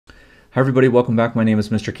Hi everybody, welcome back. My name is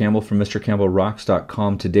Mr. Campbell from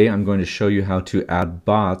MrCampbellRocks.com. Today I'm going to show you how to add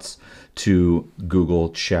bots to Google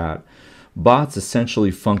Chat. Bots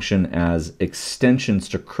essentially function as extensions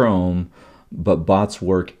to Chrome, but bots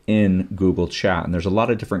work in Google Chat, and there's a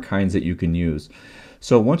lot of different kinds that you can use.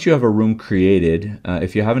 So once you have a room created,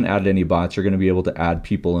 if you haven't added any bots, you're going to be able to add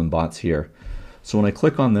people and bots here. So when I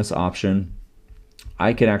click on this option,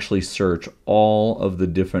 I can actually search all of the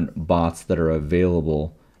different bots that are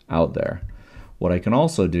available out there. What I can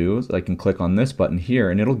also do is I can click on this button here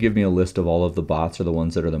and it'll give me a list of all of the bots, or the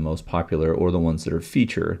ones that are the most popular or the ones that are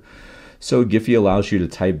featured. So Giphy allows you to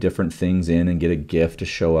type different things in and get a GIF to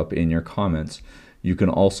show up in your comments. You can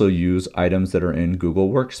also use items that are in Google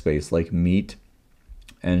Workspace like Meet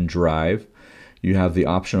and Drive. You have the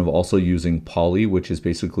option of also using Poly, which is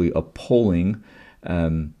basically a polling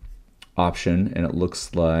option, and it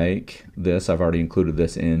looks like this. I've already included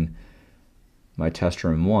this in my test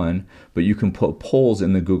room 1, but you can put polls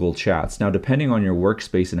in the Google Chats. Now, depending on your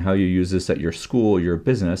workspace and how you use this at your school or your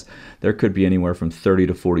business, there could be anywhere from 30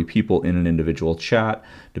 to 40 people in an individual chat,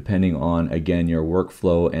 depending on, again, your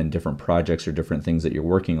workflow and different projects or different things that you're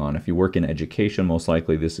working on. If you work in education, most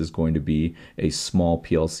likely this is going to be a small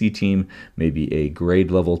PLC team, maybe a grade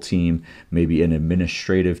level team, maybe an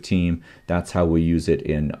administrative team. That's how we use it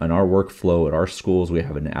in our workflow at our schools. We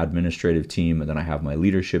have an administrative team, and then I have my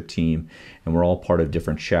leadership team, and we're all part of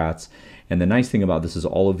different chats. And the nice thing about this is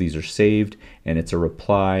all of these are saved, and it's a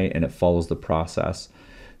reply, and it follows the process.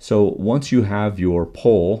 So once you have your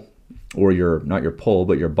poll, or not your poll,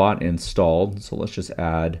 but your bot installed, so let's just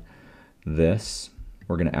add this.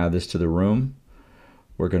 We're going to add this to the room.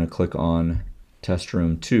 We're going to click on test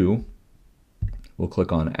room 2. We'll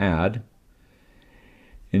click on add.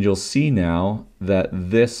 And you'll see now that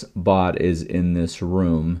this bot is in this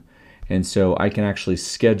room. And so I can actually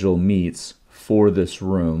schedule meets for this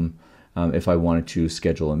room if I wanted to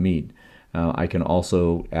schedule a meet. I can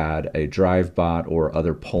also add a drive bot or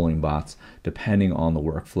other polling bots depending on the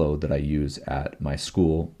workflow that I use at my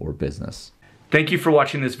school or business. Thank you for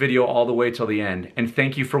watching this video all the way till the end, and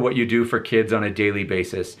thank you for what you do for kids on a daily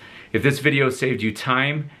basis. If this video saved you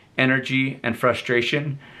time, energy, and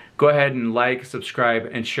frustration, go ahead and like, subscribe,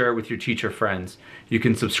 and share it with your teacher friends. You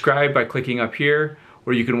can subscribe by clicking up here,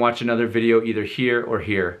 or you can watch another video either here or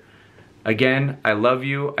here. Again, I love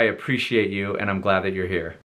you, I appreciate you, and I'm glad that you're here.